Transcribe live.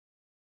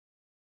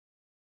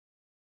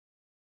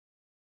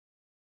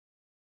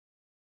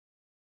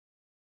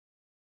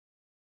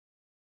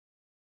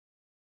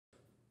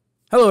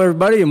Hello,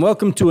 everybody, and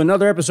welcome to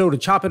another episode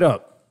of Chop It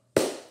Up.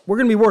 We're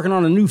going to be working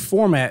on a new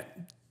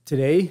format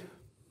today.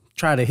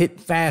 Try to hit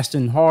fast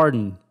and hard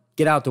and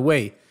get out the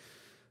way.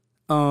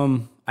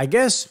 I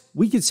guess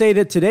we could say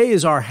that today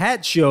is our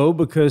hat show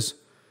because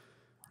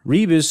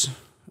Ribas,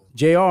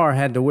 JR,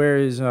 had to wear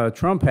his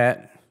Trump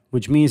hat,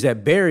 which means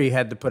that Barry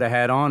had to put a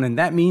hat on, and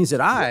that means that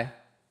I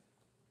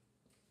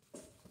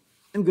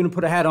am going to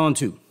put a hat on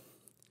too.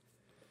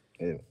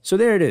 Yeah. So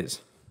there it is.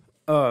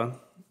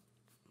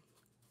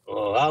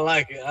 Oh, I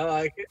like it.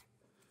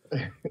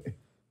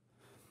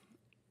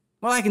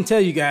 Well, I can tell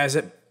you guys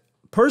that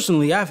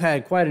personally, I've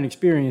had quite an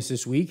experience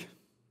this week.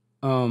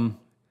 And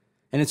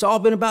it's all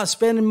been about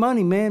spending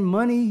money, man.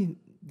 Money,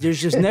 there's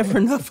just never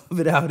enough of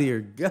it out here.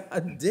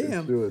 God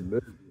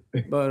damn.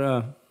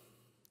 But,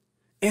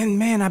 and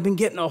man, I've been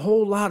getting a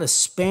whole lot of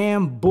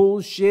spam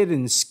bullshit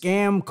and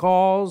scam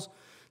calls.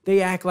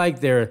 They act like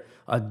they're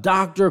a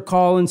doctor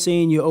calling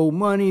saying you owe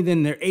money.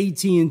 Then they're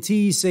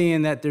AT&T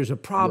saying that there's a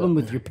problem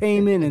with your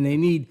payment and they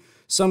need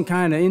some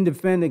kind of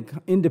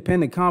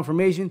independent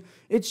confirmation.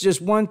 It's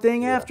just one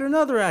thing after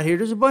another out here.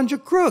 There's a bunch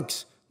of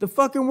crooks. The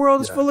fucking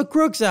world is full of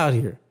crooks out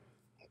here.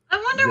 I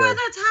wonder why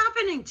that's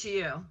happening to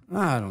you.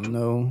 I don't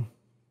know.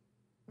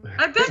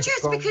 I bet you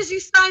it's because you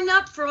sign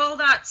up for all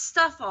that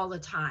stuff all the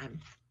time.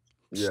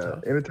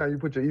 Yeah, anytime you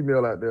put your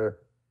email out there,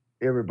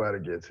 everybody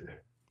gets it.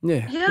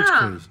 Yeah. It's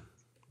crazy.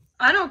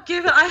 I don't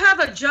give it. I have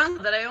a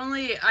junk that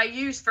I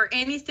use for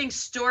anything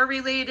store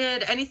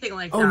related, anything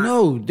like that. Oh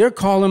no, they're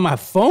calling my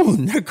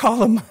phone. They're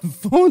calling my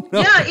phone number.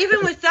 Yeah,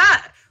 even with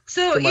that.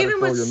 So Somebody even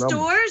with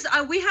stole your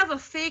stores, we have a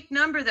fake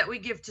number that we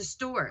give to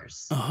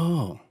stores.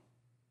 Oh.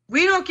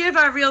 We don't give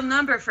our real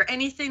number for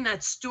anything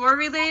that's store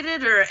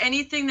related or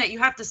anything that you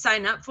have to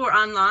sign up for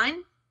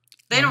online.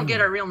 They don't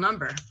get our real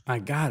number. I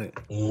got it.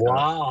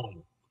 Wow.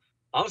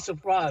 I'm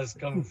surprised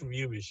coming from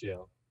you,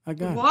 Michelle. I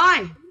got it.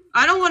 Why?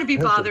 I don't want to be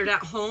bothered at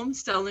home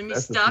selling me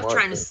stuff,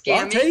 trying to scam me.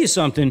 I'll tell you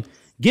something.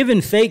 Giving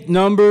fake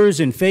numbers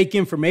and fake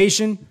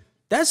information,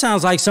 that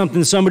sounds like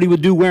something somebody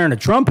would do wearing a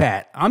Trump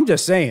hat. I'm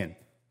just saying.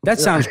 That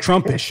sounds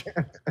Trumpish.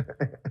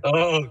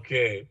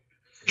 Okay.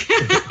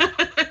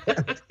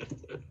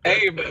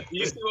 Hey, but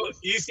you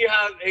see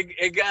how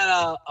it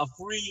got a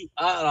free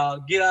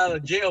get out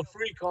of jail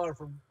free card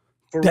for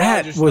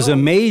that Roger was Stone.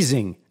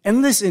 amazing.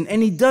 And listen,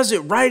 and he does it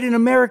right in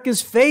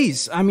America's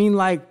face. I mean,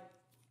 like,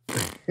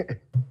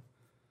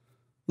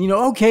 you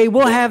know, okay,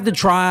 we'll have the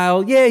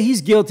trial. Yeah,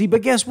 he's guilty,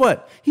 but guess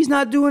what? He's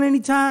not doing any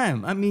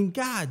time. I mean,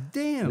 god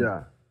damn.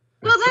 Yeah.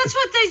 Well, that's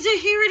what they did.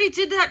 He already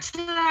did that to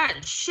that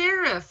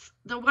sheriff,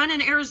 the one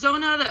in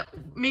Arizona that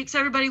makes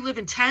everybody live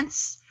in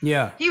tents.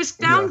 Yeah. He was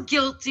found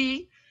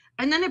guilty,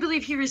 and then I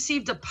believe he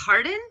received a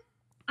pardon,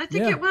 I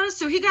think it was.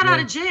 So he got out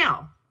of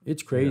jail.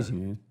 It's crazy,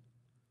 man.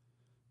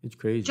 It's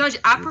crazy. Judge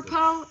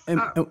apropos. And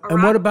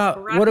what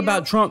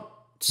about Trump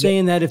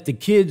saying that if the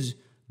kids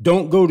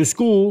don't go to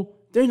school,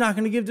 they're not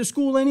going to give the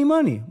school any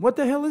money? What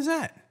the hell is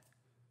that?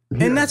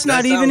 And that's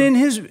not even in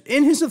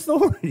his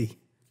authority.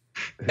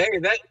 Hey,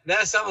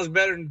 that sounds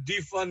better than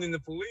defunding the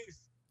police.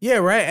 Yeah,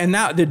 right. And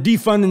now they're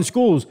defunding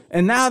schools,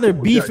 and now they're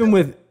beefing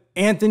with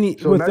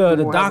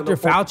the Dr.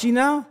 Fauci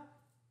now.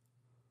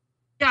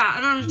 Yeah,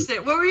 I don't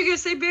understand. What were you gonna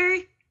say,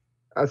 Barry?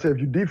 I said, if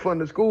you defund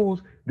the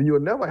schools, then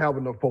you'll never have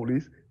enough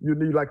police. You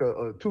need like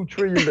a $2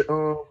 trillion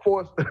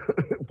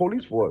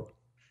police force.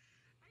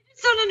 I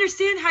just don't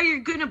understand how you're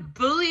gonna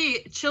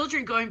bully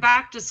children going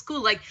back to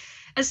school. Like,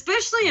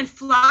 especially in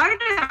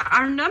Florida,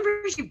 our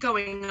numbers keep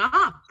going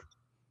up.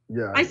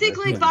 Yeah. I think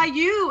by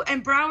you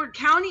and Broward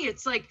County,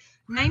 it's like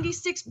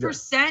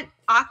 96%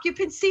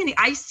 occupancy in the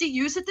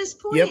ICUs at this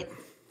point. Yep.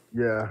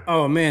 Yeah.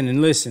 Oh man,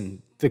 and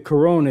listen, the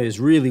corona is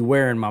really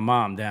wearing my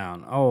mom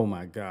down. Oh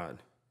my God.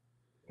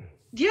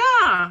 Yeah.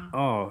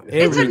 Oh,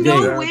 it's a every day.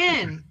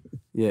 no-win.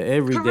 Yeah,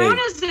 every day.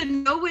 Corona's a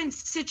no-win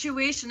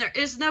situation. There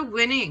is no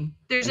winning.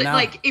 There's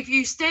like, if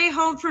you stay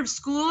home from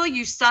school,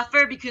 you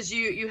suffer because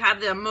you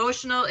have the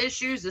emotional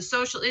issues, the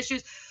social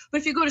issues. But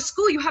if you go to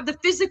school, you have the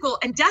physical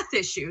and death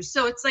issues.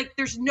 So it's like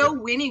there's no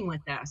winning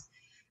with this.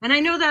 And I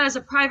know that as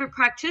a private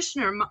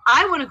practitioner,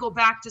 I want to go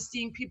back to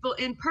seeing people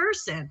in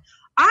person.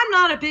 I'm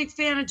not a big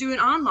fan of doing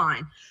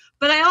online,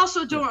 but I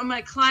also don't want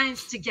my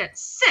clients to get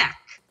sick.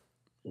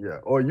 Yeah,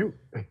 or you.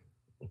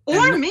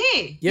 Or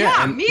me.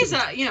 Yeah, me's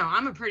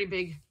I'm a pretty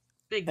big,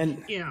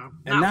 and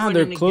not now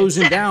they're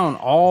closing down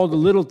all the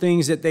little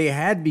things that they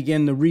had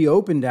begun to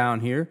reopen down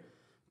here.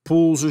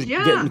 Pools are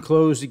getting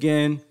closed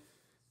again.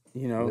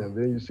 You know. Yeah,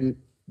 then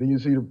you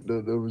see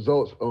the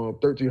results.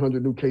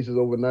 1,300 new cases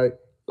overnight.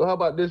 So how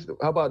about this?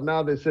 How about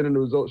now they're sending the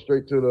results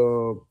straight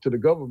to the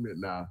government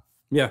now?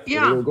 Yeah. So they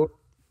don't go to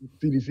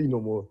CDC no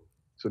more.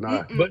 So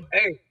now, but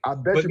hey, I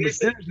bet you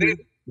the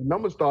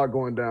numbers start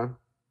going down.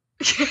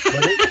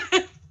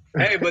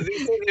 But they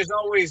say there's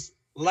always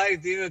light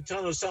at the end of the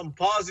tunnel, something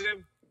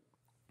positive.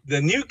 The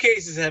new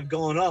cases have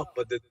gone up,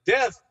 but the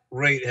death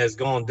rate has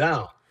gone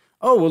down.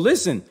 Oh well,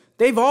 listen,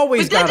 they've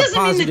always got a positive spin.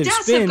 That doesn't mean the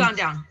deaths have gone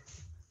down.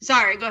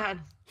 Sorry, go ahead.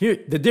 Here,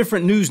 the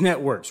different news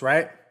networks,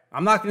 right?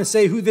 I'm not going to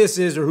say who this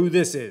is or who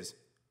this is,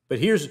 but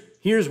here's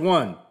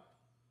one.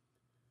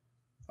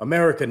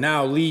 America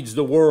now leads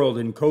the world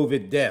in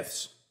COVID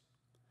deaths.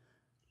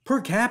 Per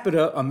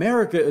capita,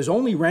 America is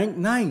only ranked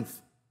 9th.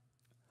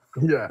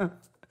 Yeah.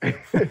 It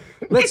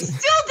still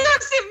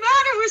doesn't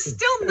matter. We're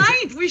still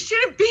 9th. We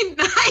shouldn't be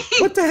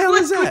 9th. What the hell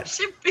is We that?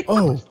 should be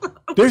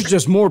There's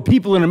just more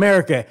people in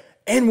America,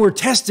 and we're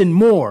testing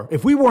more.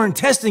 If we weren't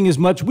testing as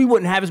much, we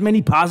wouldn't have as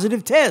many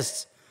positive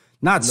tests.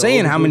 Not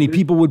saying how many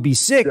people would be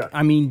sick. Yeah.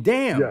 I mean,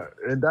 damn. Yeah,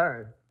 and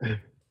dying. and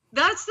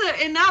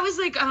that was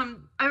like,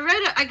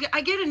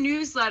 I get a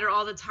newsletter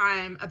all the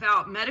time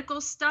about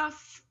medical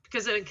stuff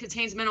because it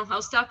contains mental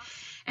health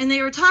stuff. And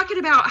they were talking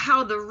about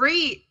how the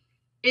rate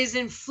is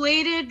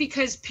inflated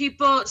because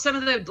some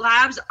of the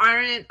labs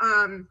aren't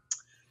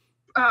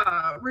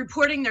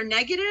reporting their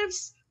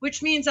negatives,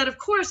 which means that of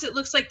course it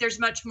looks like there's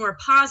much more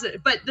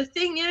positive. But the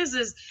thing is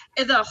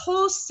the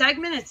whole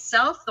segment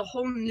itself, the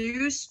whole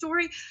news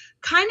story,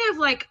 kind of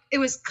like it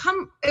was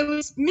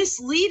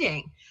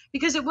misleading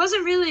because it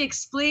wasn't really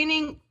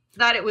explaining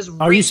that it was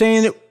rates. Are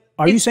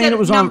you saying it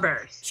was on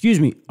numbers. Excuse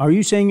me. Are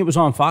you saying it was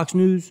on Fox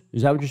News?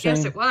 Is that what you're saying?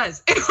 Yes, it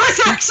was. It was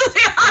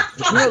actually on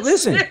Fox No,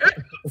 listen. News.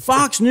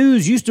 Fox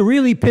News used to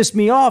really piss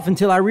me off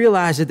until I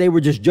realized that they were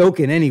just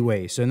joking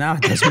anyway. So now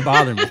it doesn't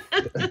bother me. Looked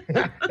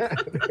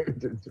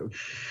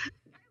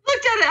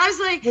at it, I was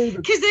like,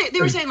 because they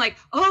were saying like,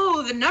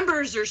 oh, the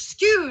numbers are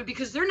skewed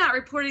because they're not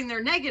reporting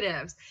their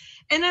negatives.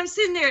 And I'm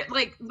sitting there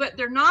like, what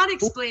they're not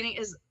explaining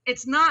is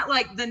it's not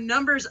like the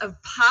numbers of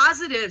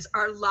positives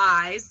are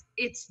lies.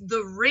 It's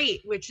the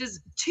rate, which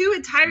is two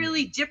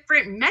entirely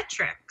different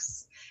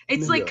metrics.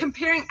 It's like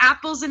comparing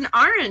apples and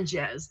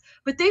oranges,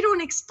 but they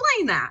don't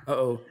explain that.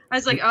 Uh-oh. I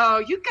was like, oh,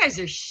 you guys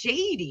are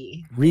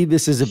shady.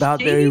 Ribas is about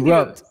to Shady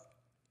erupt. news.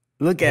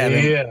 Look at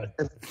him. Yeah.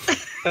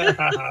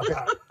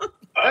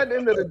 At the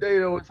end of the day,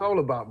 though, it's all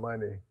about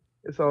money.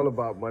 It's all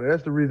about money.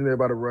 That's the reason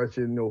everybody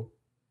rushing. You know,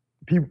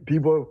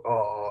 people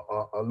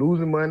are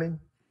losing money.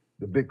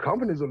 The big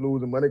companies are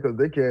losing money because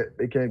they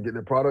can't get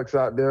their products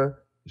out there.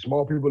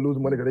 Small people are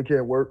losing money because they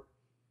can't work.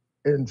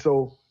 And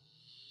so,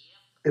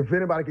 if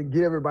anybody can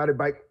give everybody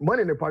back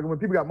money in their pocket, when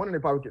people got money in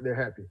their pocket, they're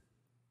happy.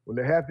 When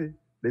they're happy,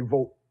 they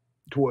vote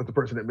towards the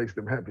person that makes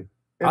them happy.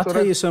 And I'll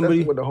tell you somebody.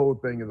 That's what the whole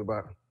thing is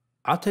about.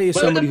 I'll tell you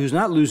somebody who's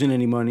not losing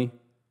any money.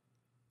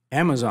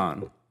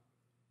 Amazon.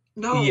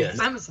 No, Yes.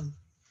 Amazon.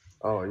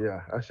 Oh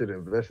yeah, I should have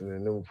invested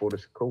in them before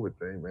this COVID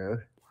thing, man.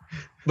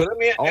 But let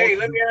me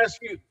ask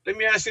you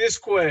this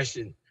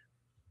question.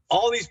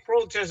 All these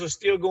protests are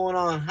still going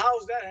on.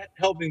 How's that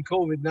helping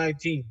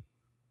COVID-19?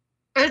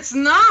 It's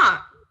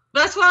not.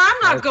 That's why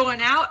I'm not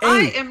going out. Hey.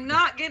 I am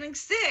not getting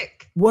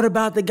sick. What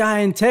about the guy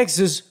in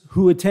Texas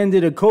who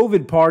attended a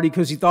COVID party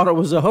because he thought it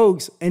was a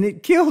hoax and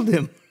it killed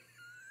him?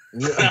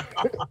 Yeah.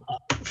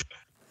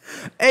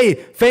 Hey,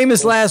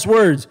 famous last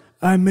words.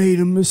 I made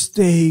a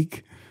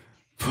mistake.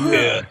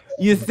 Yeah.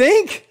 You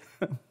think?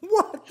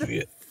 What?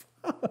 Yeah.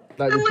 Like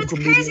And the what's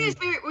two crazy is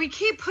comedians- we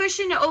keep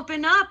pushing to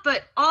open up,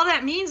 but all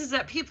that means is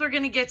that people are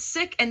going to get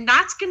sick, and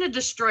that's going to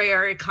destroy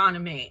our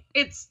economy.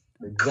 It's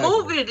Exactly.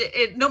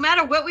 COVID. No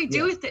matter what we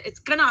do with it, it's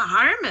going to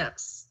harm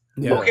us.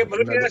 Yeah. Okay, but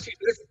let me ask you.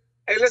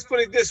 Let's put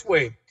it this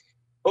way.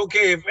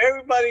 Okay, if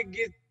everybody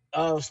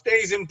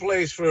stays in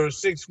place for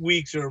 6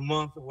 weeks or a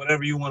month or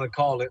whatever you want to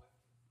call it,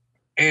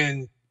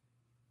 and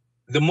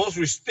the most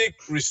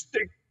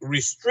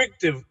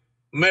restrictive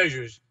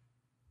measures,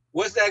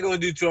 what's that going to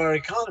do to our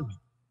economy?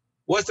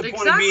 What's the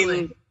point of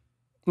being?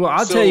 Well,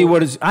 I'll So- tell you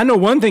what I know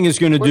one thing it's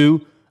going to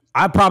do.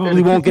 I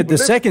probably won't get the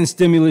second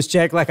stimulus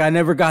check like I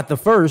never got the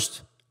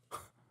first.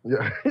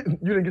 Yeah, you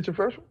didn't get your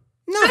first one.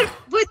 No.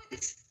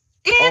 What's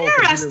you didn't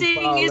interesting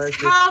file is that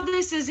shit. how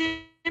this is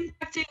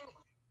impacting.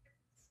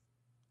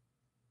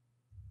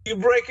 You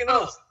breaking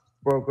up?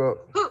 Broke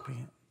up.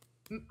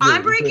 I'm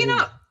we breaking couldn't-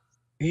 up.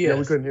 Yeah, we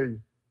Yes. couldn't hear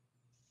you.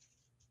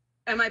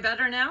 Am I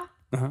better now?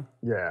 Uh-huh.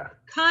 Yeah.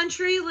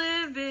 Country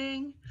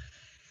living.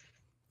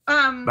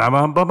 Bum,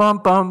 bum, bum, bum,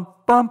 bum,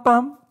 bum,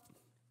 bum.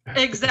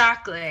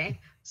 Exactly.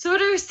 So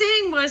what I was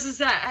saying is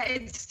that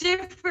it's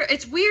different.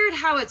 It's weird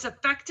how it's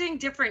affecting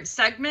different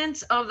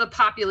segments of the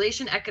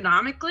population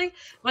economically.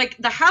 Like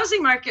the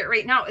housing market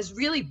right now is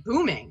really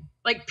booming.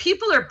 Like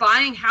people are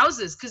buying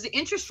houses because the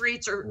interest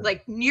rates are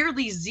like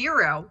nearly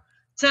zero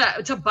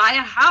to buy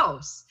a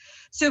house.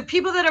 So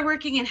people that are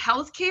working in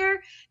healthcare,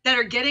 that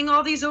are getting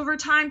all these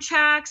overtime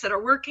checks, that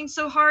are working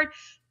so hard,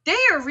 they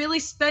are really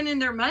spending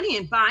their money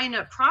and buying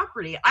up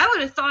property. I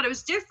would have thought it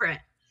was different.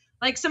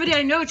 Like somebody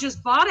I know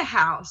just bought a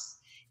house,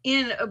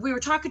 and we were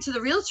talking to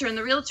the realtor, and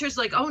the realtor's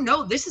like, oh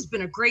no, this has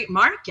been a great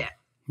market.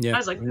 Yeah. I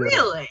was like, Yeah.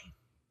 really?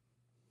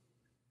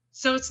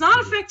 So it's not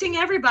affecting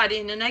everybody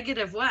in a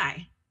negative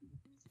way.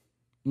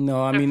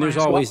 No, I mean there's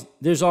always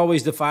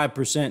the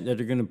 5%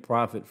 that are going to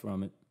profit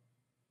from it.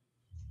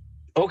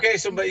 Okay,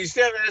 so but you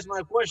still haven't answered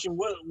my question.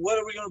 What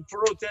are we going to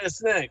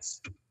protest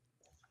next?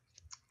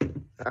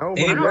 I don't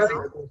Hey, believe I that's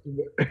don't what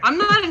it was. I'm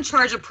not in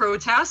charge of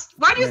protest.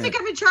 Why do you Man. think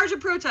I'm in charge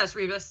of protest,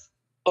 Ribas?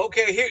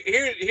 Okay,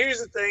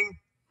 here's the thing.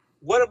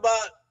 What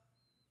about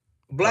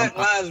Black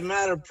Lives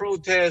Matter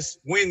protests?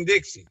 Win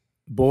Dixie.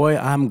 Boy,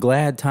 I'm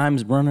glad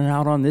time's running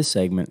out on this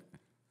segment.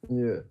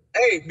 Yeah.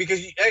 Hey,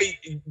 because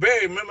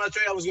Barry, remember I told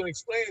you I was going to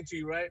explain it to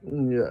you, right?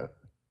 Yeah.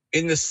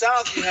 In the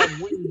South, you had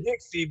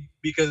Winn-Dixie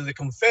because of the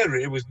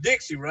Confederate. It was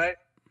Dixie, right?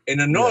 In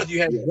the North, you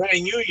had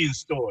Grand Union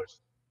stores.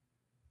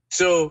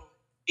 So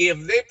if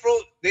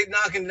they're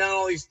knocking down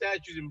all these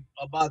statues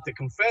about the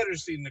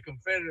Confederacy and the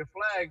Confederate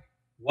flag,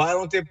 why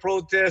don't they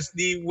protest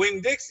the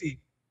Winn-Dixie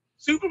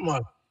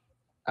supermarket?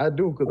 I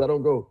do, because I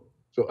don't go.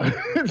 So,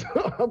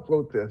 so I'm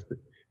protesting.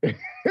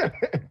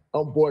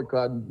 I'm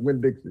boycotting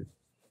Winn-Dixie.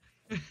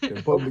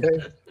 In public,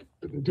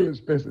 it's too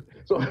expensive.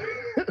 So,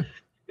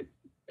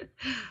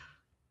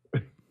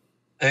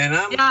 and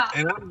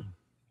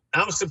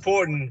I'm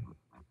supporting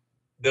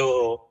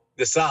the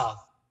South.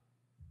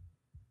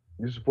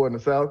 You supporting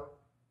the South?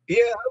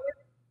 Yeah,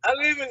 I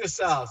live in the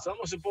South, so I'm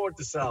gonna support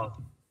the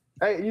South.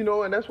 Hey, you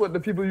know, and that's what the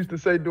people used to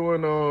say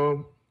during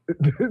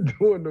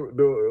during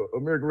the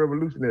American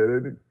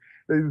Revolution.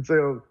 They used to say,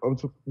 I'm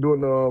doing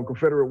the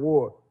Confederate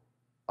War.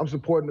 I'm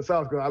supporting the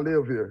South because I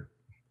live here.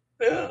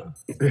 Yeah.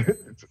 Did that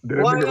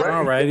make it right?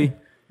 All righty.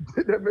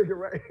 Did that make it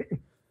right?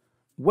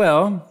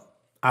 Well,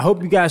 I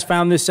hope you guys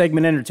found this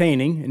segment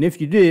entertaining. And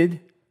if you did,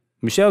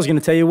 Michelle's going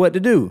to tell you what to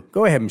do.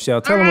 Go ahead,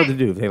 Michelle. Tell them what to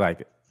do if they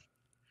like it.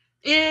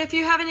 If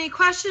you have any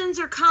questions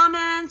or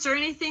comments or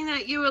anything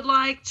that you would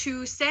like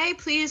to say,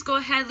 please go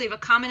ahead, leave a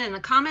comment in the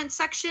comment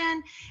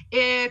section.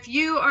 If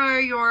you or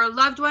your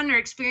loved one are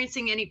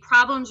experiencing any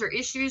problems or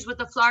issues with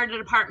the Florida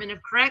Department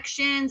of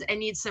Corrections and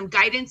need some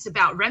guidance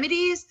about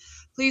remedies,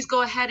 please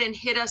go ahead and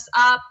hit us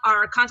up.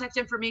 Our contact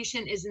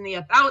information is in the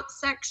About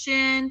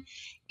section.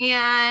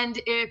 And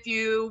if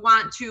you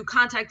want to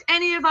contact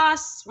any of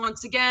us,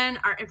 once again,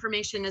 our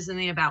information is in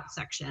the About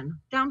section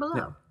down below.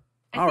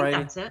 Yeah. I think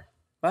that's it.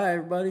 Bye,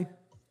 everybody.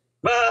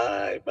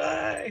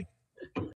 Bye.